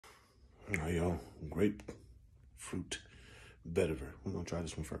All right, y'all. Grapefruit Vetiver. We're going to try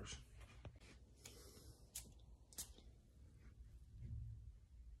this one first.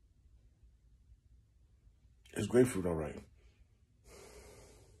 It's grapefruit, all right.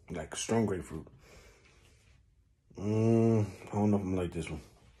 Like strong grapefruit. I don't know if I'm like this one.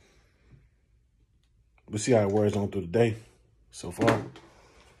 We'll see how it wears on through the day. So far,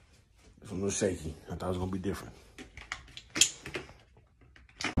 it's a little shaky. I thought it was going to be different.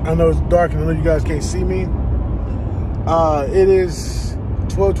 I know it's dark and I know you guys can't see me. It is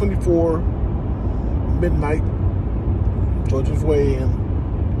 12:24 midnight, 12:24 a.m.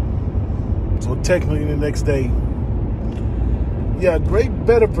 So technically the next day. Yeah, great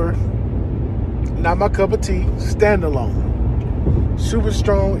Vetiver. Not my cup of tea. Standalone. Super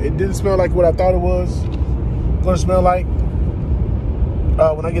strong. It didn't smell like what I thought it was going to smell like.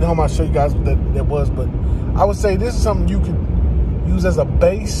 When I get home, I'll show you guys what that was. But I would say this is something you can use as a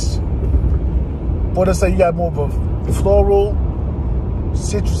base. For let's say you got more of a floral,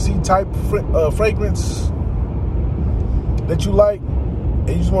 citrusy type fragrance that you like, and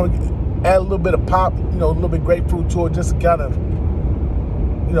you just want to add a little bit of pop, you know, a little bit grapefruit to it, just to kind of,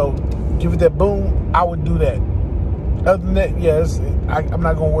 you know, give it that boom. I would do that. Other than that, yes, I'm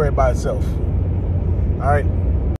not gonna wear it by itself. All right.